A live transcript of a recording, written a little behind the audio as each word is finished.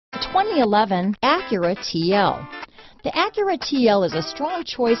2011 Acura TL. The Acura TL is a strong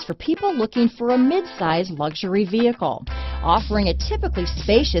choice for people looking for a mid-size luxury vehicle. Offering a typically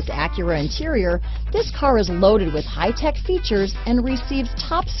spacious Acura interior, this car is loaded with high-tech features and receives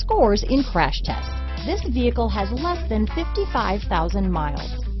top scores in crash tests. This vehicle has less than 55,000 miles.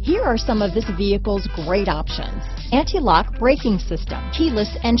 Here are some of this vehicle's great options: anti-lock braking system,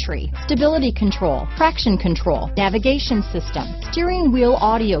 keyless entry, stability control, traction control, navigation system, steering wheel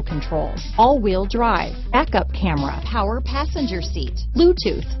audio controls, all-wheel drive, backup camera, power passenger seat,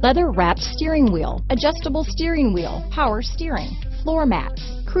 Bluetooth, leather-wrapped steering wheel, adjustable steering wheel, power steering, floor mats,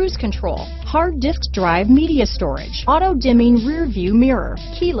 cruise control, hard disk drive media storage, auto-dimming rear view mirror,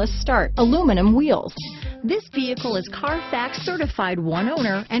 keyless start, aluminum wheels. This vehicle is CARFAX certified one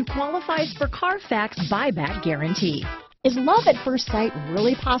owner and qualifies for CARFAX buyback guarantee. Is love at first sight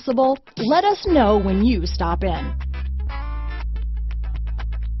really possible? Let us know when you stop in.